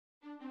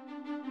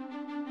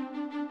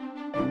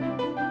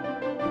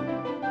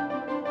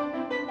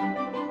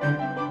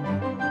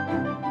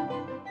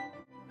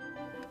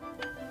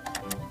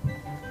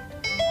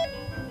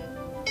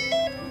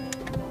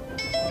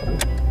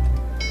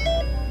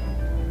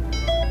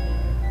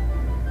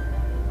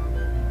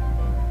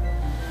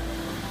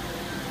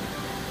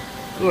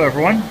Hello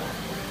everyone,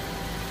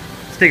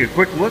 let's take a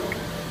quick look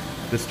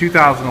at this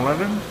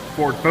 2011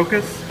 Ford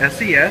Focus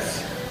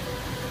SES.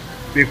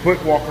 Be a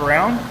quick walk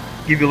around,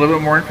 give you a little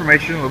bit more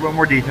information, a little bit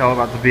more detail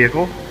about the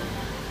vehicle.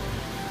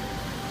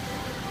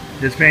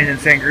 This painted in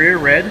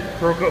Sangria Red,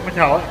 Pearl Coat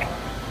Metallic,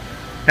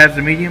 has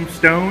the medium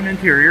stone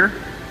interior.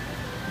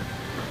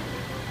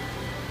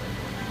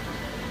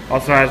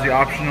 Also has the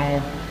optional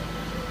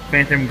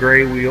Phantom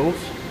Gray wheels.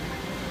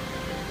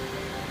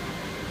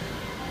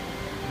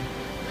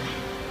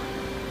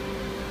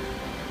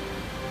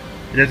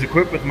 It is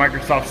equipped with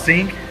Microsoft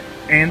Sync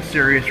and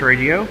Sirius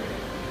radio.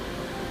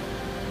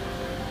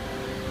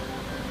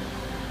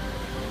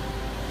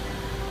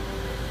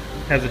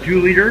 Has a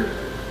 2-liter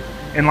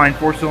inline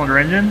 4-cylinder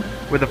engine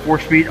with a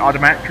 4-speed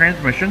automatic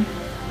transmission.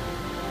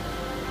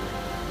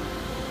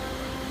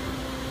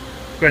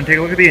 Go ahead and take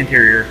a look at the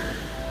interior.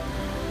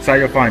 Inside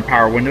you'll find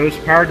power windows,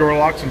 power door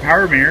locks, and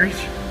power mirrors,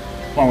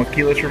 along with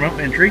keyless remote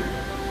entry.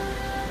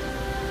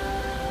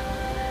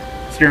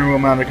 Steering wheel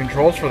mounted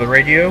controls for the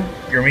radio,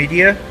 your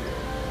media.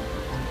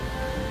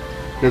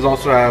 It does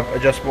also have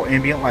adjustable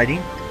ambient lighting.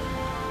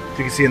 As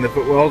you can see in the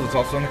footwells, it's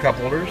also in the cup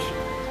holders.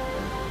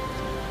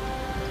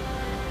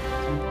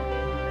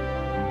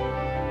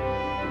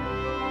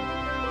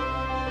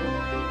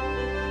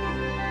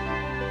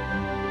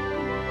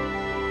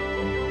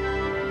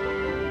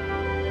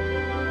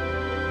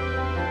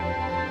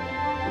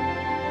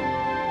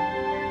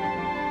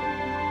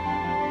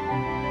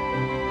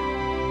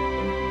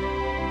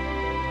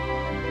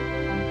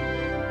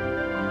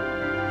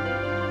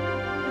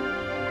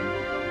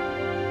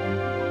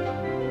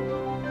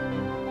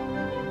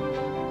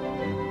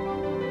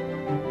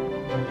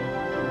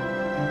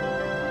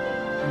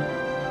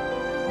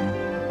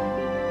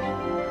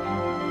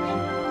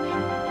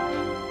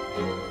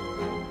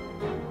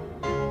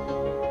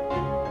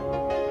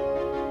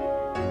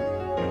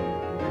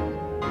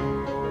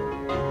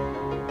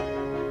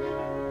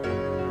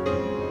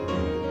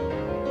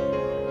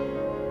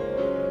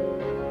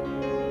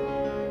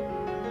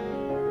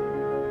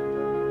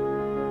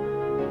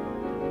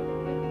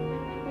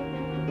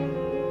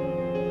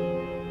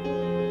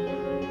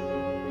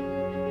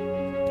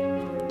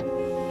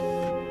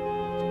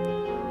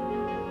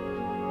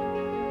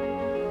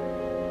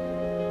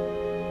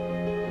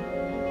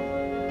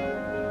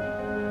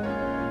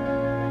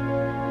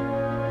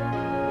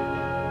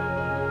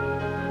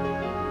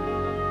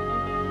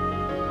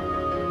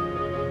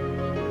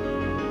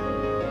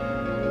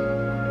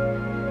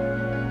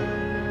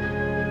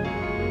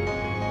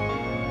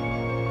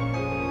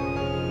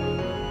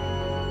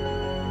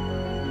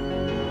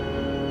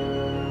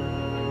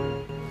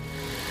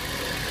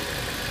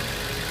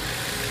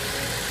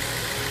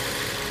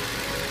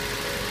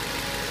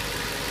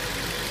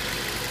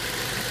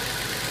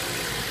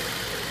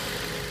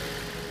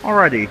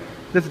 Alrighty,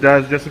 this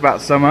does just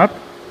about sum up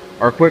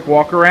our quick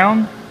walk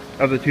around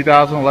of the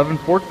 2011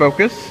 Ford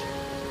Focus.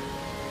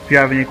 If you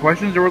have any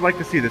questions or would like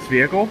to see this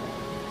vehicle,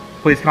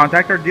 please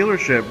contact our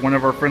dealership. One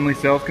of our friendly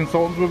sales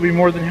consultants will be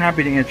more than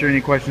happy to answer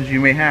any questions you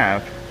may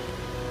have.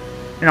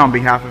 And on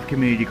behalf of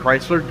Community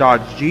Chrysler,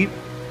 Dodge, Jeep,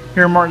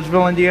 here in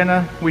Martinsville,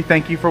 Indiana, we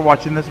thank you for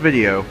watching this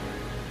video.